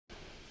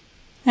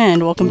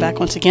And welcome back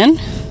once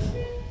again.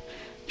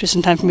 Just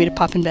in time for me to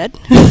pop in bed.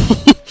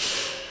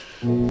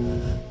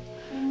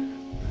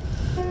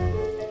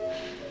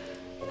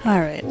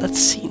 Alright, let's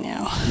see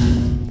now.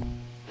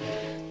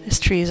 This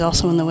tree is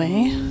also in the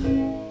way.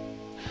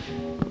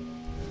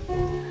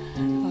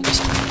 I'll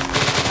just...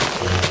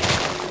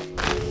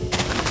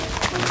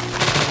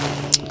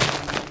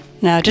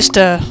 Now, just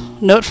a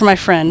note for my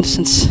friend,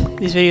 since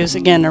these videos,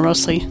 again, are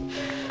mostly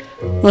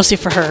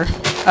for her.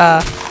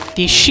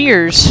 These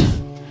shears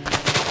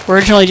were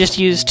originally just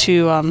used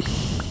to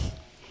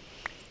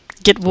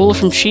get wool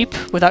from sheep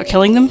without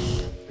killing them,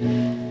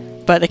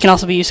 but they can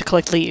also be used to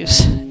collect leaves,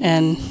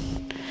 and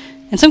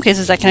in some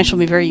cases that can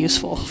actually be very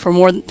useful for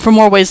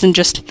more ways than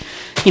just,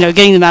 you know,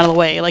 getting them out of the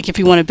way. Like if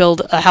you want to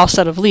build a house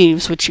out of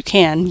leaves, which you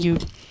can, you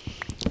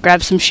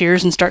grab some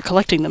shears and start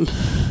collecting them.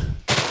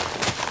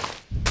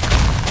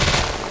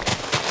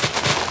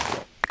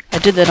 I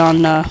did that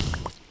on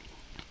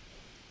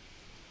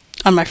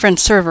my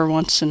friend's server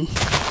once, and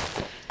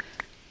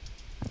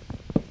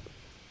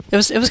it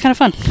was kind of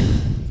fun.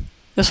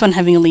 It was fun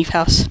having a leaf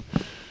house.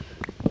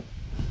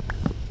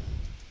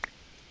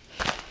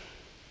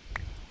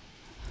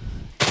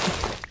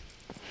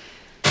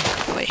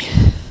 Boy.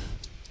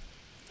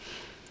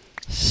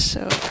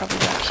 So probably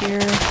back here.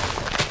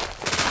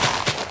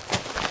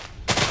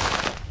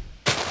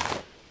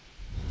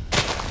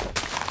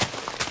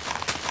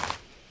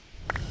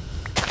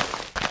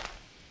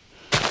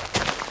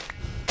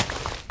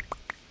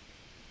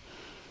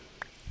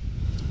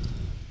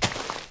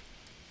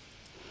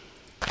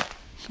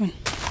 Come on.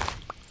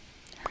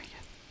 There we go.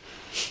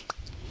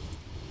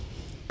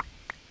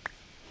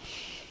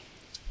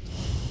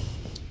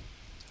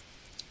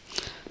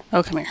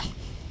 Oh, come here.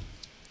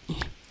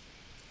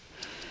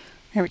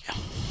 There we go.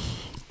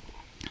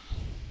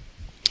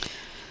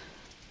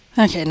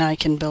 Okay, now I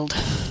can build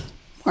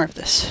more of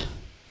this.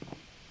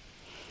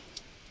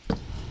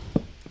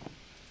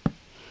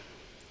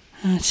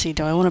 Let's see,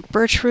 do I want a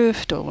birch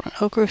roof? Do I want an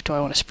oak roof? Do I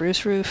want a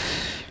spruce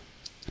roof?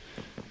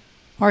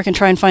 Or I can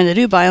try and find the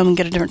new biome and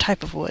get a different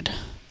type of wood.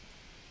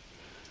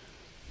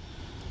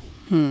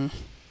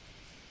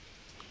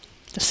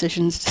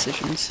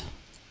 Decisions.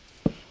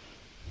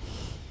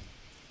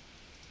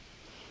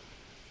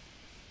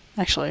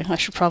 Actually, I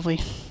should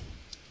probably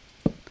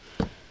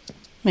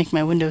make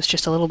my windows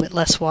just a little bit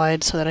less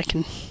wide so that I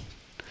can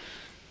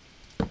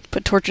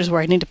put torches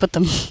where I need to put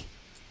them.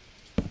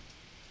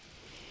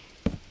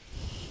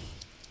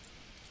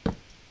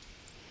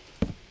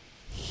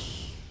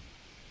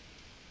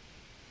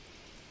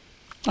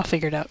 I'll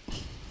figure it out.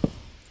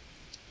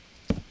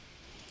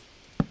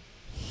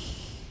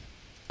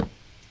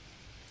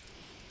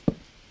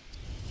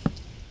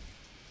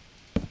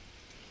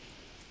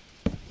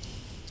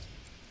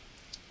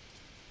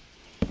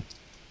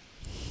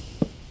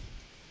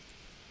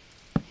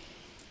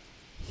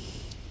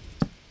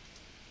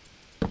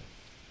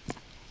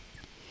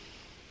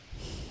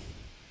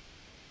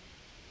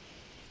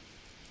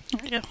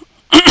 There we go.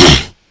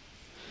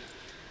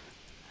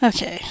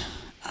 Okay.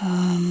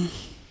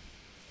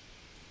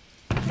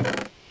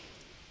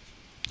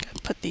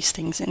 Put these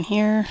things in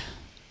here.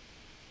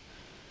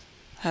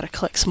 I gotta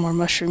collect some more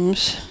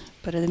mushrooms,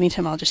 but in the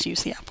meantime I'll just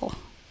use the apple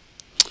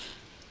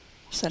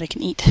so that I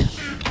can eat.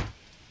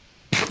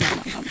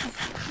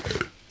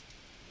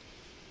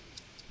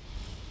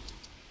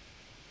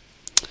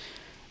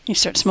 You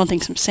start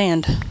smelting some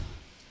sand.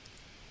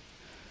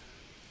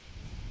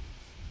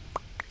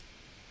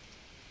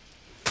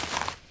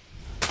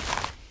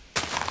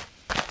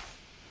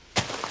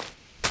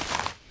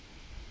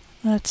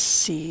 Let's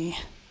see.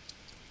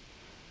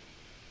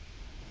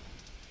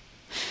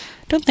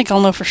 Don't think I'll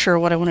know for sure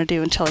what I want to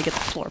do until I get the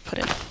floor put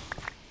in.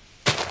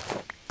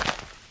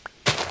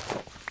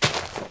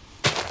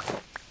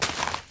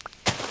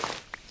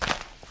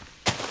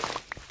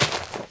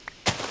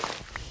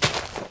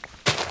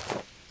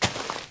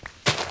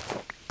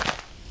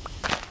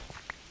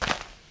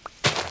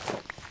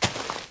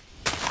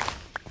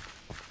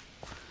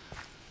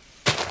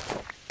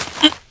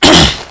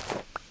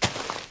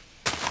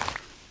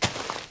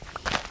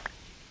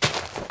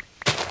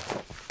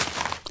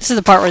 This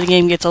is the part where the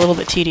game gets a little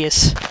bit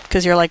tedious,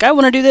 because you're like, I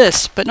want to do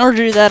this, but in order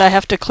to do that I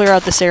have to clear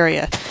out this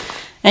area.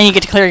 And you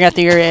get to clearing out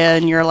the area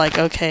and you're like,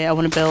 okay, I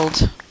want to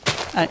build.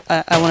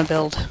 I want to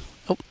build.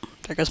 Oh,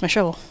 there goes my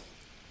shovel.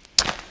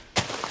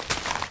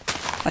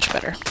 Much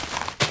better.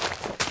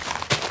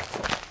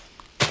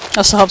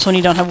 Also helps when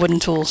you don't have wooden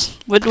tools.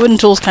 Wooden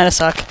tools kind of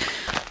suck.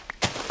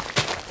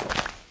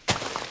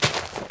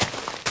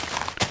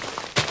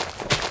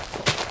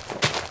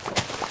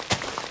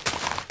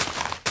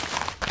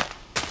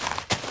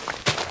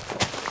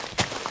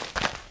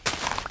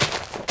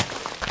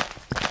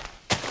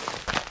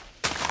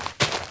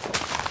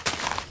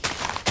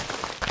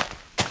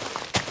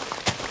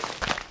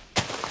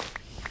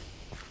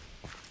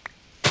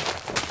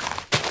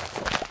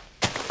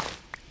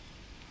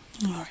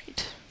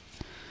 Alright.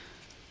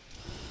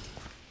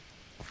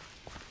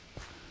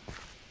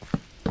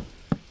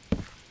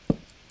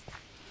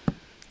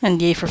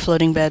 And yay for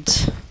floating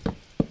beds.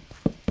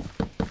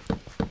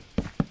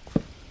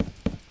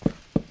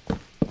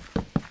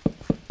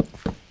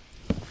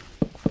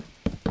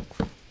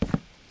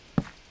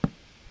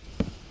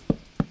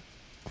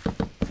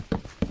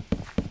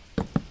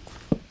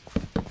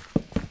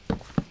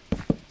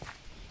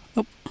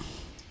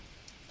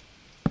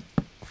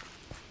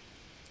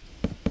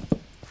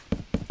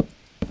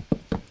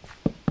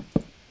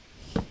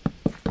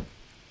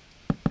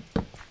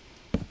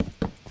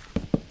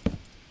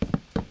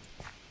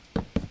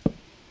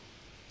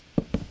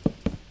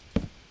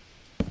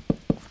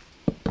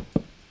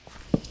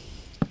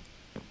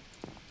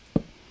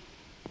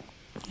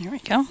 There we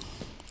go.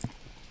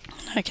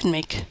 I can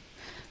make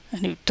a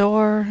new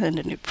door and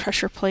a new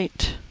pressure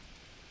plate.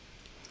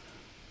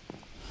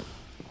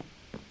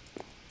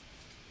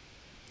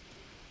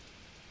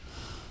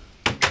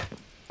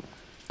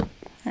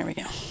 There we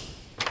go.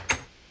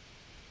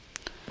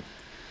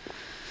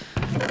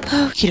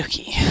 Okie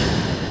dokie.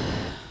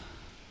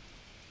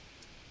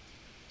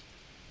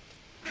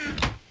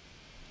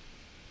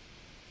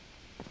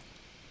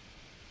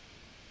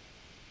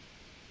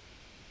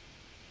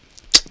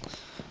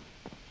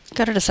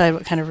 Gotta decide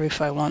what kind of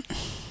roof I want.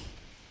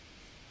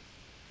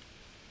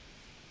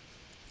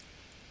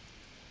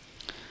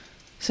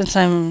 Since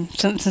I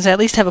at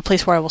least have a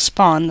place where I will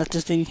spawn, that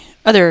is the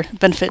other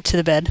benefit to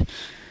the bed.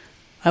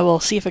 I will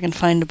see if I can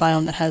find a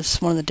biome that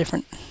has one of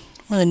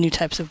the new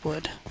types of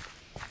wood.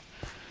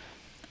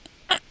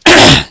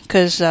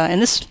 Because in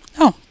this,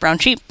 brown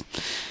sheep.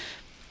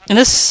 In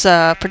this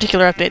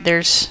particular update,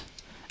 there's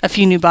a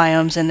few new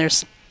biomes and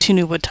there's 2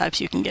 new wood types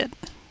you can get.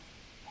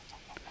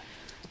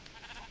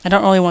 I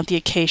don't really want the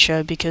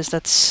acacia because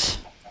that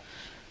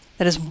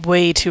is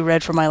way too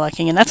red for my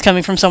liking, and that's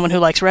coming from someone who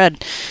likes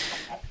red.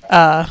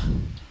 But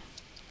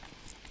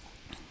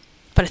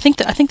I think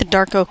the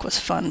dark oak was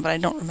fun, but I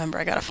don't remember.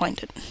 I gotta find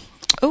it.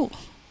 Oh,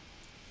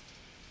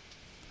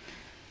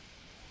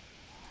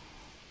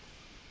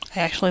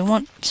 I actually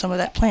want some of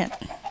that plant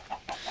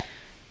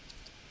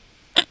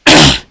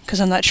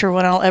because I'm not sure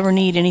when I'll ever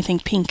need anything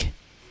pink.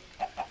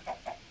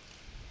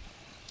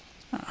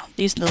 Oh,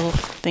 these little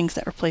things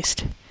that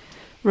replaced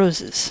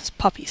roses, it's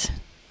poppies.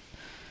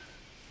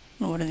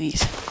 What are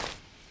these?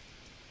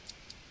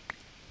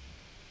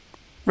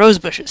 Rose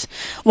bushes.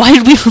 Why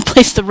did we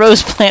replace the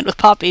rose plant with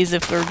poppies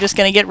if we're just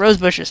going to get rose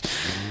bushes?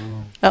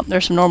 Oh,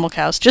 there's some normal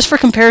cows. Just for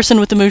comparison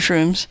with the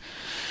mushrooms.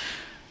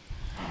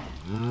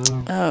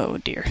 Oh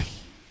dear.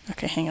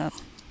 Okay, hang on.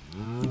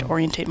 I need to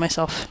orientate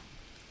myself.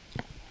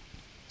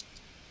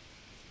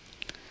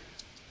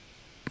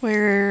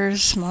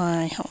 Where's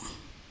my home?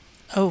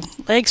 Oh,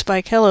 leg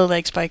spike. Hello,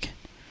 leg spike.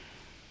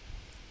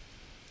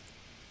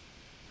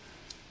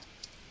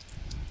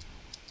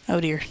 Oh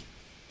dear.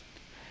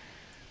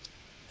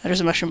 There's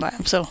a mushroom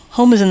biome, so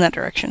home is in that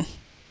direction.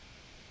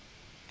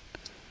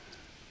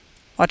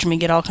 Watching me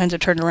get all kinds of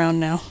turned around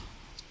now.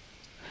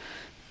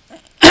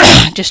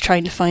 Just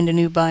trying to find a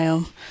new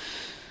biome.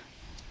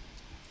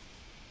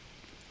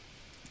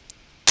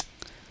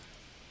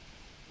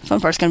 The fun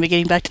part's going to be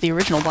getting back to the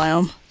original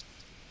biome.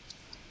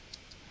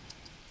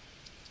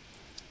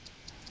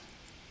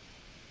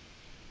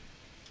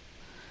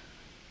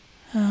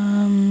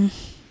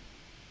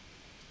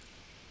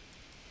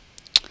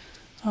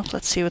 Oh,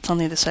 let's see what's on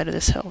the other side of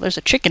this hill. There's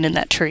a chicken in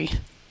that tree.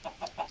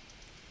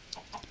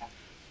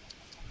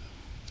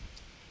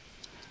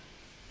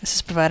 This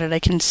is provided I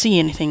can see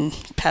anything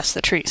past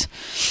the trees.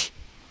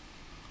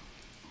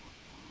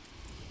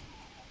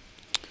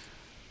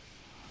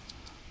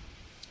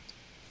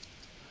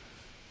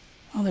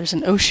 Oh, there's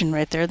an ocean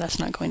right there. That's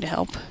not going to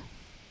help.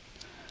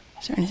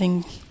 Is there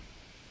anything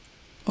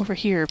over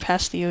here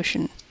past the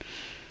ocean?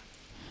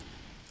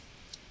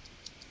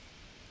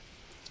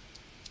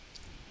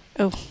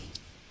 Oh.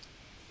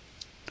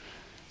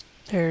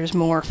 There's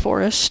more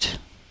forest.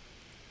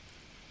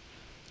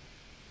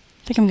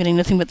 I think I'm getting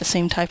nothing but the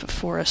same type of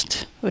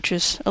forest, which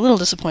is a little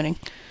disappointing,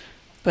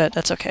 but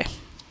that's okay.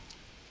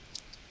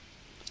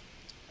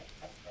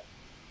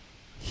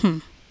 I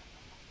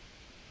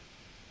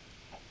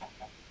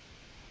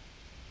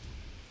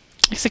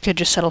guess I could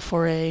just settle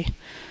for a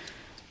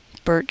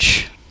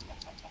birch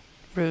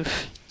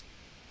roof.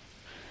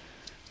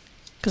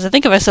 Because I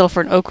think if I settle for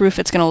an oak roof,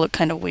 it's going to look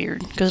kind of weird,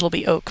 because it'll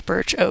be oak,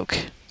 birch, oak.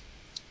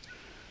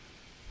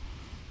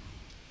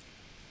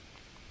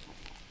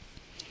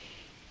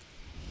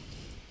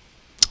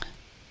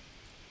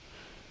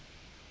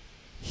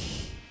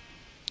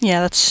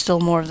 Yeah, that's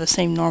still more of the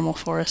same normal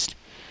forest.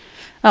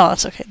 Oh,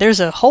 that's okay. There's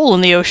a hole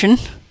in the ocean.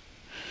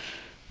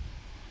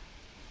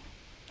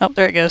 Oh,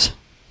 there it goes.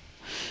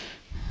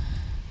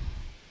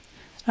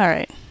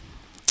 Alright.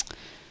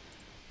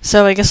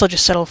 So I guess I'll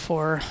just settle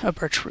for a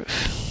birch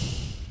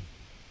roof.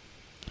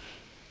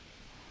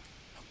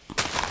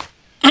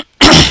 I'm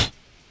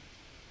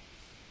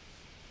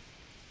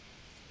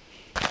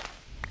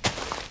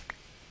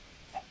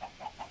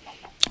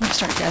going to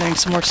start gathering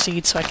some more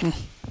seeds so I can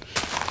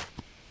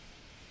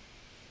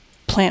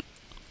plant,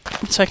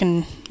 so I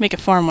can make a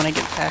farm when I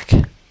get back,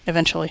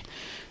 eventually.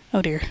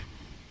 Oh dear.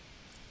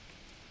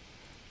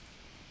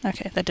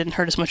 Okay, that didn't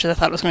hurt as much as I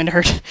thought it was going to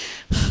hurt.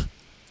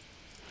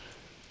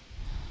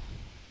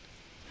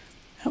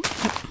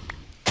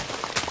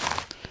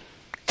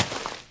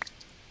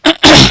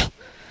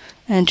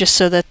 And just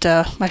so that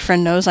my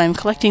friend knows, I'm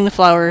collecting the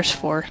flowers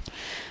for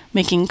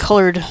making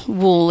colored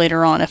wool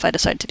later on if I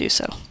decide to do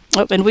so.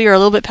 Oh, and we are a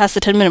little bit past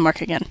the 10-minute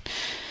mark again.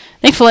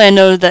 Thankfully, I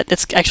know that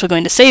it's actually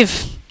going to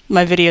save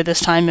my video this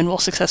time and will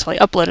successfully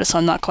upload it, so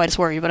I'm not quite as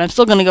worried, but I'm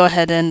still going to go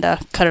ahead and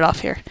cut it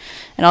off here.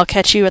 And I'll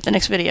catch you at the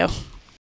next video.